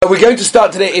We're going to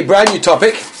start today a brand new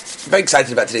topic. I'm very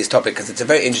excited about today's topic because it's a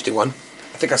very interesting one.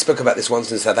 I think I spoke about this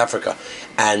once in South Africa,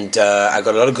 and I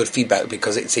got a lot of good feedback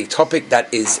because it's a topic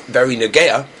that is very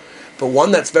negea, but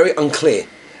one that's very unclear,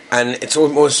 and it's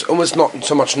almost not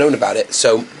so much known about it.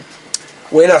 So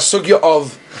we're in our sugya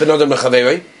of Ben Adam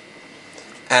L'Chaverei,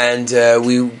 and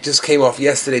we just came off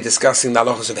yesterday discussing the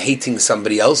halachos of hating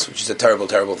somebody else, which is a terrible,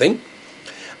 terrible thing.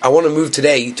 I want to move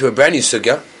today to a brand new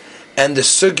sugya, and the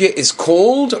sugya is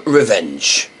called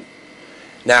revenge.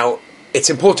 Now, it's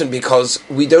important because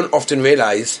we don't often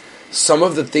realize some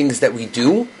of the things that we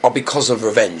do are because of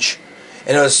revenge.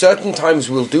 And at certain times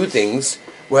we'll do things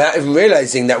without even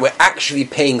realizing that we're actually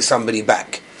paying somebody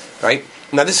back, right?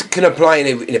 Now, this can apply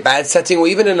in a bad setting or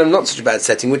even in a not such a bad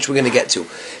setting, which we're going to get to.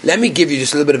 Let me give you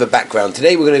just a little bit of a background.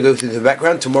 Today we're going to go through the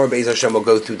background. Tomorrow, Be'ez Hashem, we'll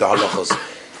go through the halachos.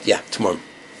 Yeah, tomorrow.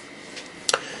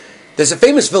 There's a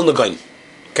famous Vilna Gaon,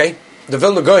 okay? The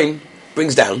Vilna Gaon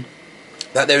brings down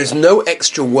that there is no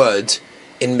extra word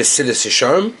in Mesilas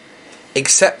Yesharim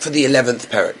except for the 11th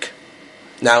parak.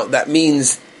 Now, that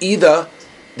means either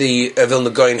the Vilna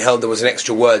Gaon held there was an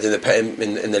extra word in the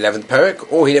 11th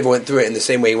parak, or he never went through it in the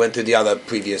same way he went through the other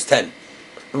previous 10.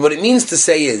 But what it means to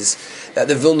say is that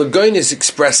the Vilna Gaon is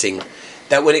expressing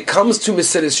that when it comes to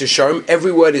Mesilas Yesharim,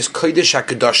 every word is Kodesh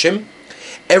HaKadoshim.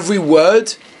 Every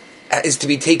word is to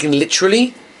be taken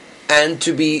literally and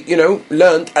to be,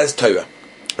 learned as Torah.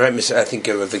 Right? I think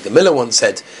Victor Miller once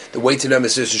said the way to learn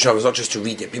Mesilas Yesharim is not just to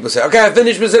read it. People say, okay, I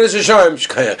finished Mesilas Yesharim.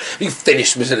 You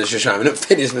finished Mesilas Yesharim. You don't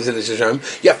finish Mesilas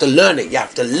Yesharim. You have to learn it. You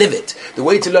have to live it. The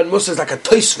way to learn Mussar is like a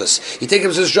Tosfos. You take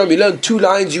Mesilas Yesharim, you learn 2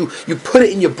 lines, you put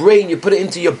it in your brain, you put it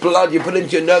into your blood, you put it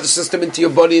into your nervous system, into your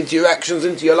body, into your actions,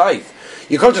 into your life.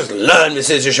 You can't just learn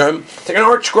Mesilas Yesharim. Take an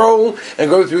art scroll and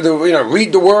go through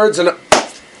read the words and...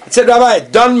 It said, Rabbi,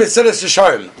 done Mesilas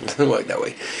Yesharim. It doesn't work that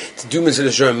way. To do Mesilas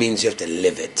Yesharim means you have to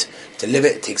live it. To live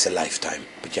it takes a lifetime,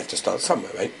 but you have to start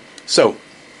somewhere, right? So,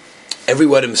 every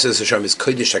word in Mesilas Yesharim is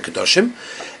Kodesh HaKadoshim,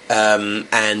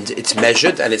 and it's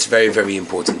measured, and it's very, very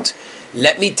important.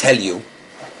 Let me tell you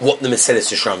what the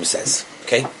Mesilas Yesharim says,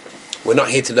 okay? We're not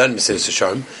here to learn Mesilas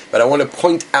Yesharim, but I want to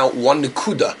point out one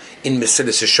nekuda in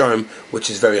Mesilas Yesharim, which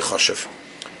is very chashuv.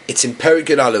 It's in Perek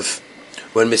Yud Aleph,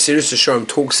 when Mesilas Yesharim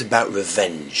talks about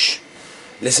revenge.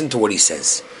 Listen to what he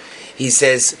says. He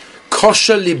says,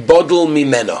 Kosher libodel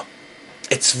mimena.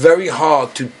 It's very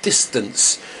hard to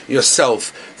distance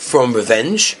yourself from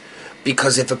revenge,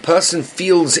 because if a person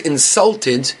feels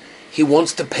insulted, he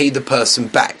wants to pay the person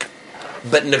back.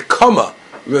 But nekama,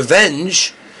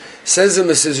 revenge, says in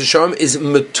Mesilas Yesharim, is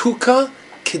metuka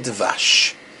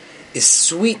kidvash, is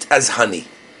sweet as honey.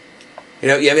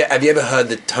 Have you ever heard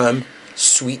the term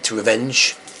sweet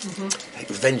revenge? Mm-hmm. Like,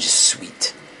 revenge is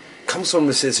sweet. It comes from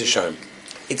Mesilas Yesharim.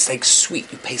 It's like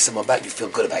sweet. You pay someone back, you feel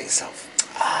good about yourself.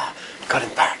 Got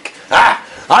him back.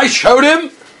 I showed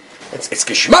him. It's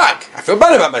geschmack. I feel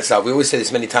bad about myself. We always say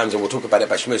this many times, and we'll talk about it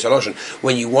by Shmuel Shaloshin.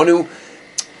 When you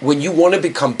want to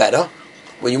become better,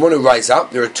 when you want to rise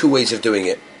up, there are 2 ways of doing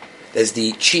it. There's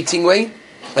the cheating way,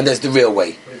 and there's the real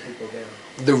way.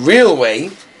 The real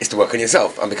way is to work on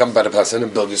yourself and become a better person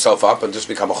and build yourself up and just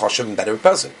become a choshev and better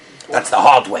person. That's the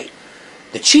hard way.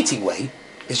 The cheating way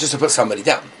is just to put somebody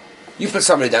down. You put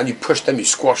somebody down, you push them, you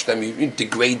squash them, you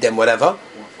degrade them, whatever.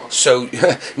 So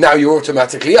now you're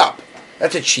automatically up.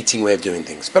 That's a cheating way of doing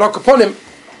things. But Al Kaponim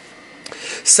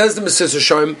says the Mesilas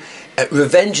Yesharim,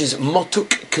 revenge is motuk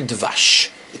kedvash.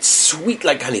 It's sweet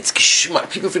like honey. It's geschmack.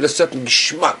 People feel a certain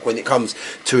geschmack when it comes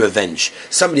to revenge.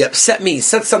 Somebody upset me, he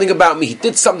said something about me, he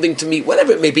did something to me,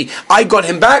 whatever it may be. I got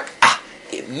him back.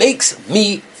 It makes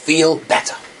me feel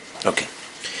better. Okay.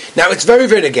 Now, it's very,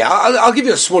 very negay. I'll give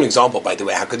you a small example, by the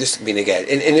way. How could this be negay?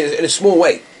 In a small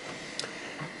way.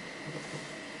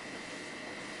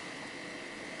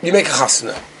 You make a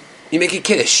chasana. You make a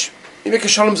kiddush. You make a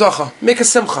shalom zacha. You make a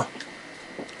simcha.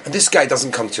 And this guy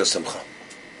doesn't come to your simcha.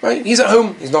 Right? He's at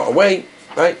home. He's not away.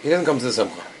 Right? He doesn't come to the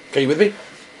simcha. Okay, you with me?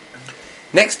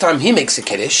 Next time he makes a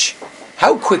kiddush,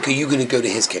 how quick are you going to go to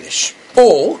his kiddush?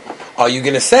 Or are you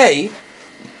going to say,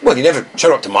 well, he never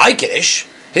showed up to my kiddush.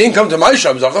 He didn't come to my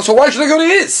shalom zacha, so why should I go to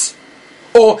his?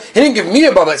 Or he didn't give me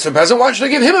a bar mitzvah present, why should I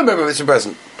give him a bar mitzvah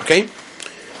present? Okay?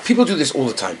 People do this all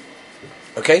the time.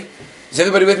 Okay? Is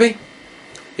everybody with me?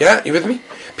 Yeah? You with me?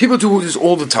 People do this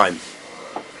all the time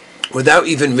without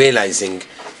even realizing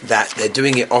that they're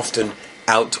doing it often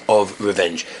out of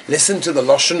revenge. Listen to the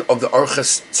Lashon of the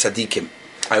Orchos Tzadikim.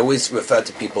 I always refer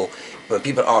to people, when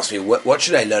people ask me, what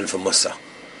should I learn from Mussar?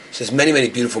 So there's many, many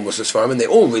beautiful Mussars for him, and they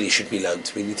all really should be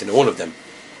learned. We need to know all of them.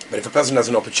 But if a person has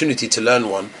an opportunity to learn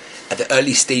one at the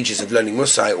early stages of learning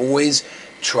Musa, I always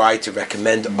try to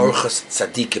recommend Orchos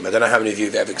Tzadikim. I don't know how many of you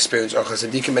have ever experienced Orchos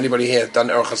Tzadikim. Anybody here have done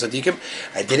Orchos Tzadikim?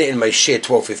 I did it in my Shir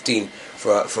 1215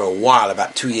 for a while,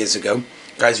 about 2 years ago.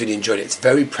 Guys really enjoyed it. It's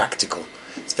very practical.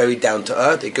 It's very down to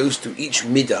earth. It goes through each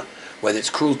midah, whether it's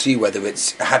cruelty, whether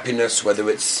it's happiness, whether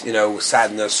it's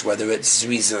sadness, whether it's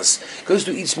zrizas. It goes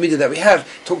through each midah that we have.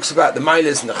 It talks about the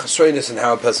milas and the chasroinus and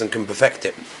how a person can perfect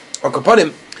it. Upon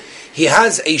him, he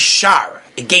has a shar,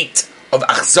 a gate of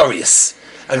achzorius.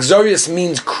 Achzorius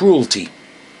means cruelty.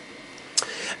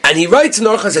 And he writes in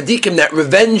Orchos Tzadikim that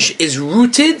revenge is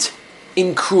rooted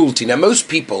in cruelty. Now most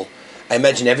people, I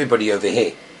imagine everybody over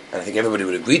here, and I think everybody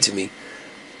would agree to me,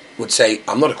 would say,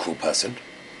 I'm not a cruel person.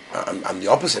 I'm the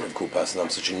opposite of a cruel person. I'm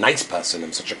such a nice person.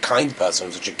 I'm such a kind person.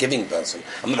 I'm such a giving person.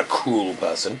 I'm not a cruel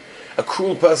person. A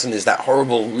cruel person is that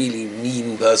horrible, really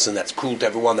mean person that's cruel to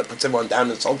everyone, that puts everyone down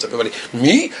and insults everybody.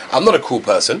 Me? I'm not a cruel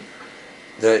person.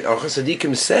 The Orchos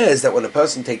Tzadikim says that when a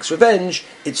person takes revenge,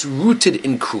 it's rooted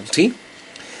in cruelty.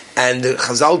 And the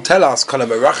Chazal tell us, if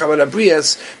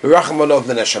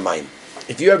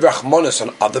you have Rachmanis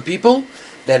on other people,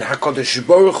 then HaKadosh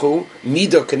Baruch Hu,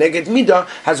 Midah Keneged Midah,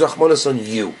 has Rachmanis on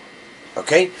you.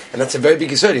 Okay? And that's a very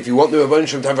big issue. If you want the Rebbeinu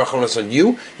Shalom to have Rachmanis on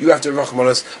you, you have to have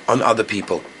Rachmanis on other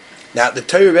people. Now, the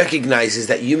Torah recognizes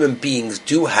that human beings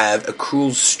do have a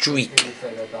cruel streak.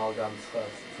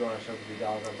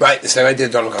 Right, the same idea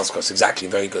of Donald Galskos, exactly,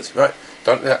 very good. Right,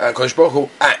 Kodesh Baruch Hu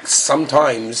acts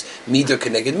sometimes midah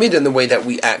keneged midah in the way that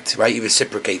we act. Right, he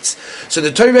reciprocates. So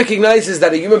the Torah recognizes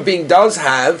that a human being does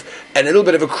have a little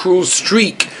bit of a cruel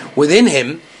streak within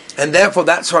him, and therefore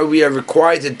that's why we are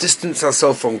required to distance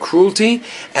ourselves from cruelty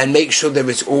and make sure there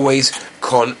is always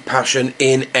compassion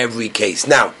in every case.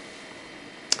 Now,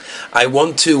 I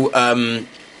want to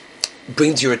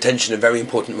bring to your attention a very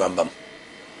important Rambam.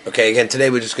 Okay, again,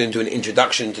 today we're just going to do an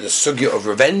introduction to the sugya of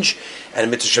revenge, and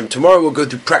Mitzvah Shem tomorrow we'll go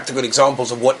through practical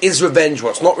examples of what is revenge,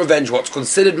 what's not revenge, what's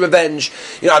considered revenge.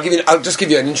 I'll just give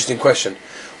you an interesting question.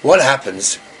 What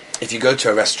happens if you go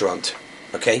to a restaurant,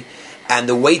 okay, and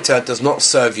the waiter does not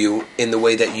serve you in the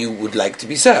way that you would like to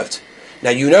be served?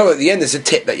 Now, at the end there's a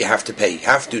tip that you have to pay.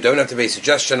 Don't have to pay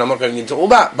suggestion, I'm not going into all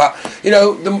that, but,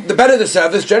 the better the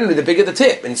service, generally the bigger the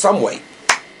tip, in some way.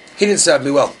 He didn't serve me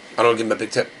well, I don't give him a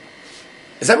big tip.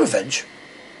 Is that revenge?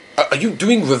 Are you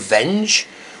doing revenge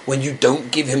when you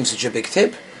don't give him such a big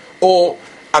tip? Or,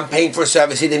 I'm paying for a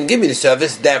service, he didn't give me the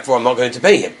service, therefore I'm not going to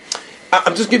pay him.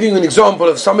 I'm just giving you an example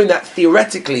of something that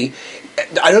theoretically,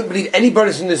 I don't believe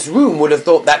anybody in this room would have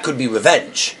thought that could be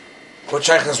revenge. What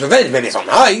shaykh is revenge? Maybe it's not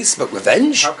nice, but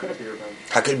revenge? How could it be revenge?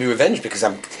 How could it be revenge? Because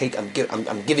I'm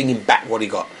giving him back what he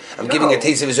got. I'm giving a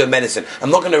taste of his own medicine. I'm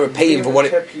not going to repay him for what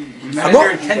it... I'm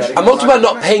not talking about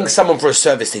not paying someone for a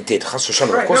service they did. Chas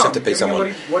v'shalom. Of course you have to pay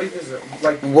someone. What he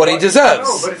deserves. What he deserves.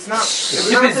 No, but it's not...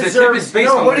 The tip is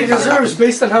based on what he deserves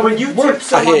based on how when you tip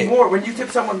someone more, when you tip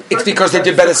someone... It's because they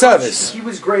did better service. He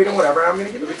was great or whatever, I'm going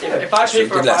to give him a tip. If I pay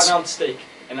for a 5-ounce steak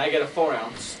and I get a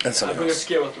 4-ounce, That's I bring a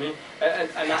scale with me, and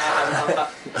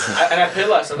I pay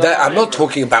less. I'm not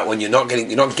talking about when you're not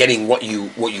getting what you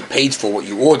paid for, what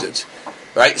you ordered.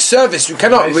 Right? Service, you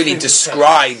cannot really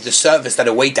describe the service that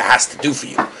a waiter has to do for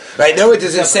you. Right? No, it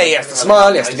doesn't say he has to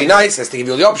smile, he has to be nice, he has to give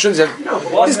you all the options.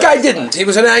 This guy didn't. He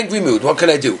was in an angry mood. What can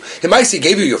I do? He might say he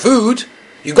gave you your food,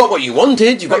 you got what you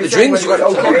wanted, you got the drinks, you got...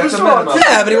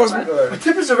 Yeah, but he wasn't... The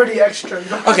tip is already extra.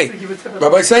 Okay,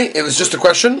 Rabbi say, it was just a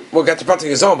question, we'll get to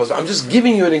practical examples. I'm just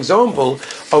giving you an example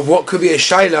of what could be a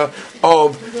shaila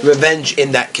of revenge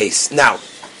in that case. Now,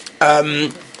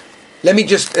 let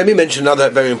me mention another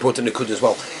very important nikud as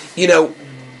well.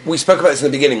 We spoke about this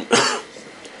in the beginning.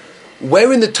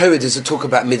 Where in the Torah does it talk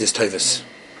about midas tovas?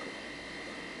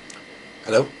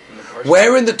 Hello?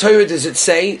 Where in the Torah does it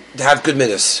say to have good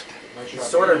midas?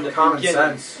 Sort of common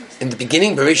sense. In the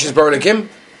beginning, Bereshis bara Elokim?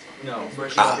 No. In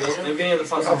the beginning of the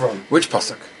pasuk. Which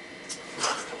pasuk?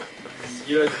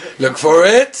 Look for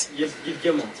it.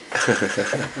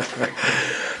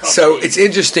 So it's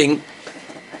interesting.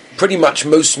 Pretty much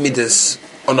most midas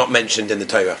are not mentioned in the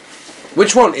Torah.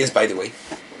 Which one is, by the way?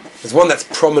 There's one that's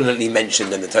prominently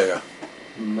mentioned in the Torah.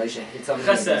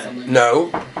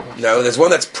 No. There's one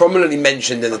that's prominently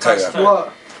mentioned in the Torah.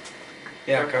 What?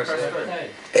 Yeah,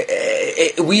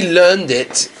 we learned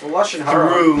it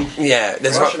through. Yeah,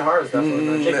 there's Lashon Hara is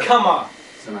definitely. Come on.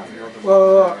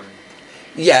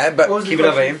 Yeah, but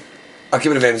Kibbud Avayim.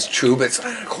 Kibbud Avayim is true, but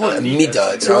I call it a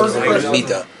midah. It's not a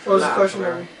midah. What was the question,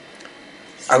 Aaron?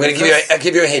 I'm going to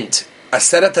give you a hint.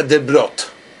 Aseret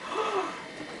debrot.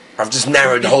 I've just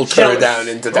narrowed the whole Torah down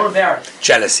into that.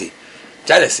 Jealousy.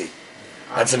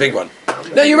 That's a big one.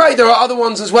 No, you're right. There are other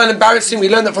ones as well. Embarrassing. We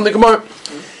learned that from the Gemara.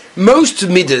 Most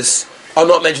midas are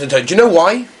not mentioned in the Torah. Do you know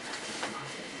why?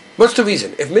 What's the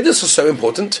reason? If midas are so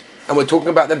important, and we're talking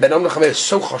about them, Ben Am Lechaver is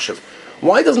so choshev,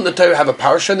 why doesn't the Torah have a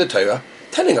parasha in the Torah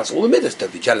telling us all the midas?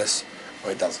 Don't be jealous. Oh,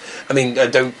 it does. I mean,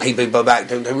 don't pay people back,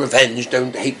 don't revenge,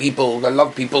 don't hate people, don't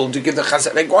love people, do give the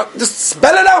chesed. Like, what? Just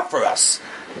spell it out for us.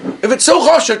 If it's so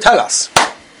choshev, tell us.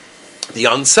 The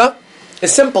answer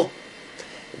is simple.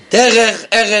 Derech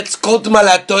Eretz Kodma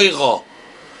la Torah.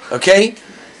 Okay?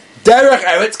 Derech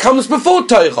Eretz comes before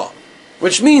Torah.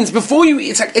 Which means before you,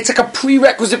 it's like a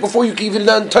prerequisite before you can even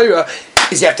learn Torah,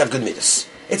 is you have to have good midas.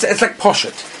 It's like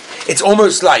poshet. It's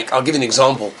almost like, I'll give you an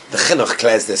example. The Chinuch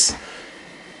declares this.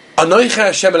 Anoicha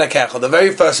Hashem Elokecha, the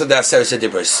very first of the Aseret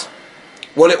HaDibros.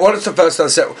 What is the first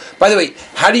Aseret? By the way,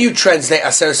 how do you translate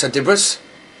Aseret HaDibros?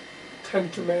 10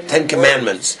 Commandments. 10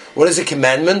 Commandments. What is a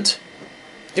commandment?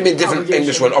 Give me a different Obligation.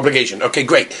 English word. Obligation. Okay,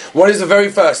 great. What is the very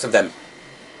first of them?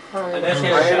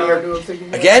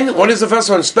 Again, what is the first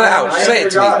one? Spell it out. Say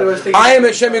it to me. I am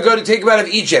Hashem, you're going to take you out of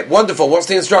Egypt. Wonderful. What's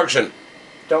the instruction?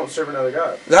 Don't serve another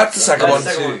God. That's the second one.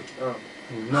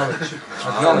 Knowledge.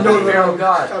 No,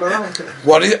 God. I don't know.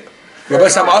 What is it? Rabbi,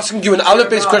 I'm asking you an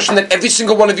Aleph-based question that every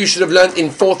single one of you should have learned in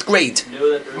 4th grade.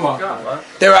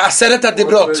 There are Aseret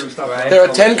HaDibrot. There are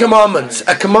 10 commandments.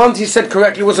 A command, he said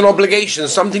correctly, was an obligation,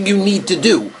 something you need to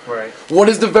do. Right. What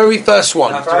is the very first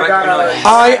one?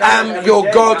 I am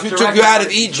your God who took you out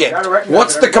of Egypt.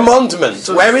 What's the commandment?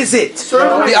 Where is it?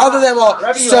 The other them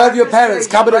are serve your parents,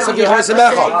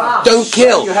 don't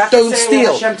kill, don't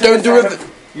steal, don't do it.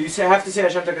 You have to say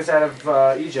Hashem took us out of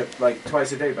Egypt like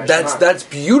twice a day. By That's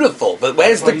beautiful, but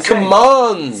where's the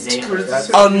command?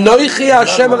 Anoichi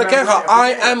Hashem Elokecha,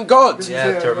 I am God.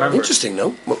 Yeah, to remember. Interesting,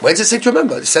 no? Where does it say to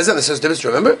remember? It says that in the Aseret HaDibros to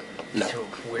remember? No.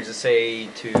 Where does it say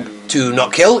to... To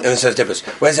not kill, in the Aseret HaDibros.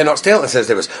 Where does it not steal? In the Aseret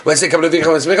HaDibros. Where does it come to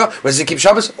Vikram and Smicha? Where does it keep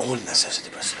Shabbos? All in the Aseret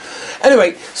HaDibros.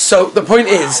 Anyway, so the point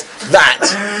is that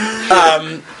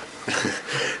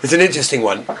it's an interesting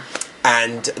one.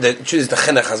 And the truth is, the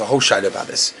Chinuch has a whole shayla about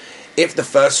this. If the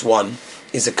first one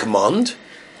is a command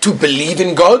to believe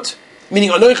in God, meaning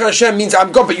Anoich Hashem means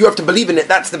I'm God, but you have to believe in it,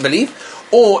 that's the belief,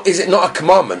 or is it not a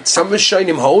commandment? Some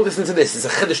Rishonim hold, listen to this, it's a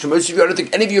chiddush to most of you, I don't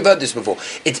think any of you have heard this before.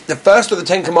 It's the first of the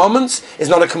 10 commandments is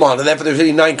not a command, and therefore there's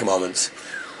really 9 commandments.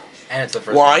 And it's the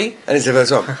first Why? one. And it's the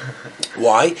first one.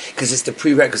 Why? Because it's the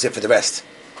prerequisite for the rest.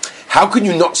 How can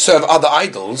you not serve other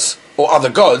idols or other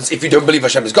gods if you don't believe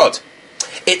Hashem is God?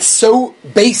 It's so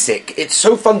basic, it's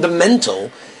so fundamental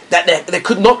that there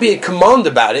could not be a command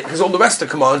about it because all the rest of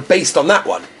the commands based on that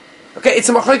one. Okay, it's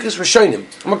a machlokes rishonim.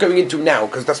 I'm not going into it now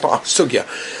because that's not our sugya.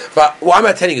 But why am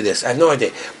I telling you this? I have no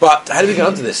idea. But how do we get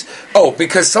onto this? Oh,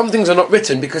 because some things are not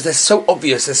written because they're so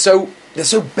obvious. They're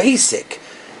so basic.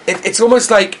 It's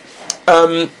almost like,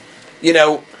 I'll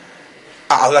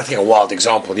take a wild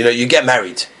example. You get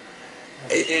married.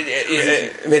 All of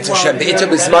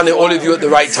you at the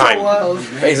right time.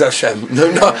 Be'ez Hashem. No,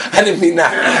 I didn't mean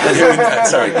that.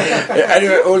 Sorry.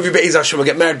 Anyway, all of you Be'ez Hashem will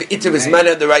get married. Be'itim is man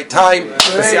at the right time.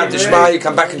 You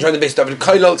come back and join the base of the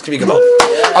Koilot. It's going to be good.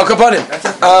 I'll come on him.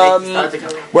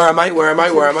 Where am I?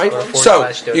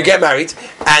 So, you get married,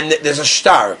 and there's a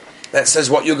star that says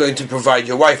what you're going to provide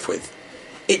your wife with.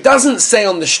 It doesn't say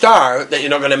on the star that you're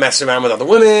not going to mess around with other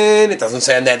women. It doesn't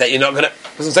say on there that you're not going to...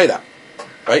 It doesn't say that.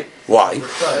 Right? Why?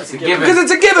 Because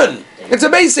it's a given. It's a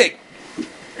basic.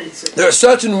 There are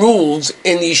certain rules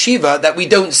in the yeshiva that we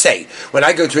don't say. When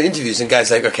I go to an interview and guys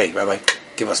like, okay, Rabbi,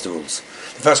 give us the rules.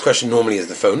 The first question normally is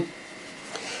the phone.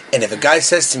 And if a guy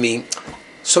says to me,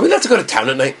 so we like to go to town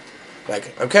at night?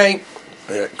 Like, okay.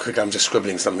 Quick, I'm just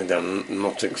scribbling something down,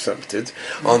 not accepted.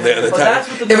 On the time.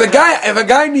 If a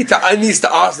guy needs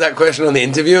to ask that question on the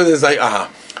interview, there's like,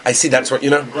 I see that's what,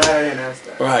 Glad I didn't ask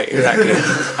that. Right, exactly.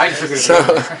 So,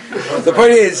 the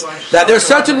point is that there are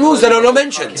certain rules that are not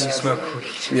mentioned.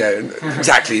 Yeah,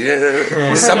 exactly.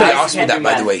 Somebody asked me that,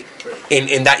 by the way,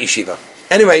 in that yeshiva.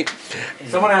 Anyway.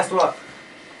 Someone asked what?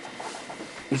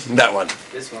 That one.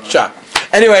 This one. Sure.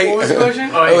 Anyway. What was the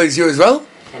question? Oh, it's you as well?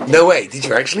 No way. Did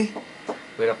you actually?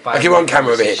 Okay, we're on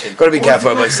camera over here. Got to be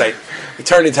careful, Rabbi Say.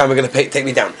 Turning time, we're going to take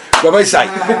me down. Rabbi Say.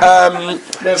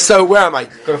 So where am I?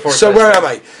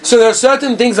 So there are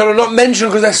certain things that are not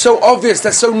mentioned because they're so obvious,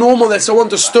 they're so normal, they're so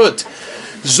understood.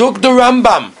 Zug the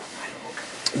Rambam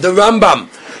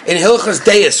in Hilchas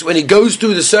Deis, when he goes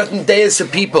through the certain Deis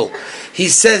of people, he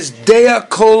says Deya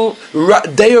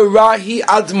Rahi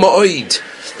Ad Ma'oid.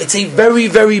 It's a very,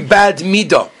 very bad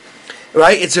midah.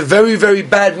 Right? It's a very, very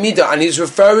bad midah, and he's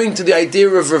referring to the idea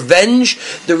of revenge.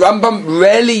 The Rambam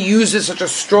rarely uses such a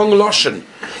strong lashon.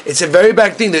 It's a very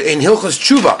bad thing that in Hilchos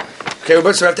Tshuva, Okay,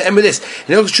 we have to end with this.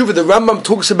 In Hilchos Tshuva, the Rambam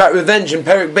talks about revenge in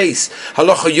Perek Beis.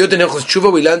 Halacha Yud in Hilchos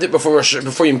Tshuva, we learned it before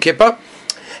Yom Kippur.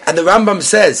 And the Rambam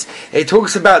says, it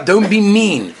talks about don't be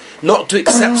mean, not to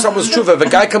accept someone's tshuva. If a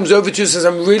guy comes over to you and says,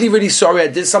 I'm really, really sorry, I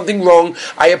did something wrong,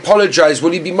 I apologize,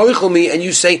 will you be moichel me? And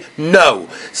you say, no.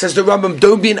 Says the Rambam,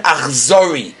 don't be an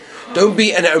achzori. Don't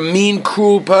be a mean,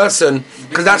 cruel person,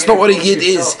 because that's not what a yid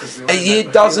is. A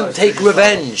yid doesn't take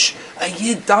revenge. A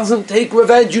yid doesn't take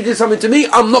revenge. You did something to me,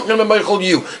 I'm not going to meichel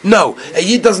you. No, a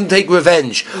yid doesn't take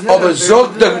revenge. But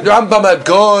Zog the Rambam, a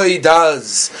goy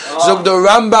does. Zog the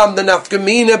Rambam, the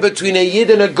nafkamina between a yid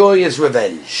and a goy is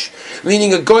revenge.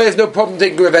 Meaning a goy has no problem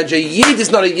taking revenge. A yid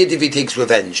is not a yid if he takes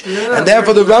revenge. And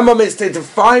therefore the Rambam is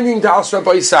defining the Asra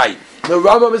Boisai. The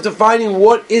Rambam is defining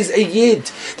what is a yid.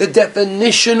 The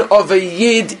definition of a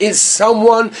yid is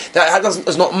someone that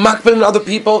is not makbel on other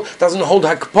people, doesn't hold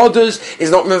hakpodas, is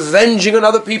not revenging on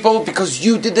other people. Because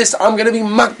you did this, I'm going to be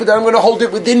makbel, I'm going to hold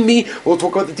it within me. We'll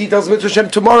talk about the details of Mitzvah Hashem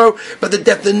tomorrow. But the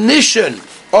definition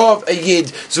of a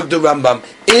yid, Zug the Rambam,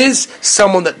 is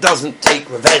someone that doesn't take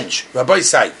revenge. Rabbi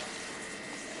say,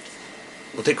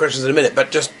 we'll take questions in a minute, but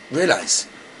just realize,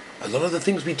 a lot of the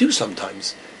things we do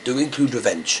sometimes do include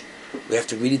revenge. We have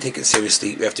to really take it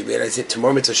seriously. We have to realize it.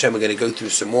 Tomorrow, Mitzvah Hashem, we're going to go through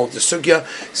some more of the sugya,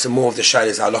 some more of the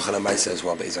shaylas halacha and ma'aseh as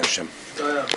well, Be'ez Hashem.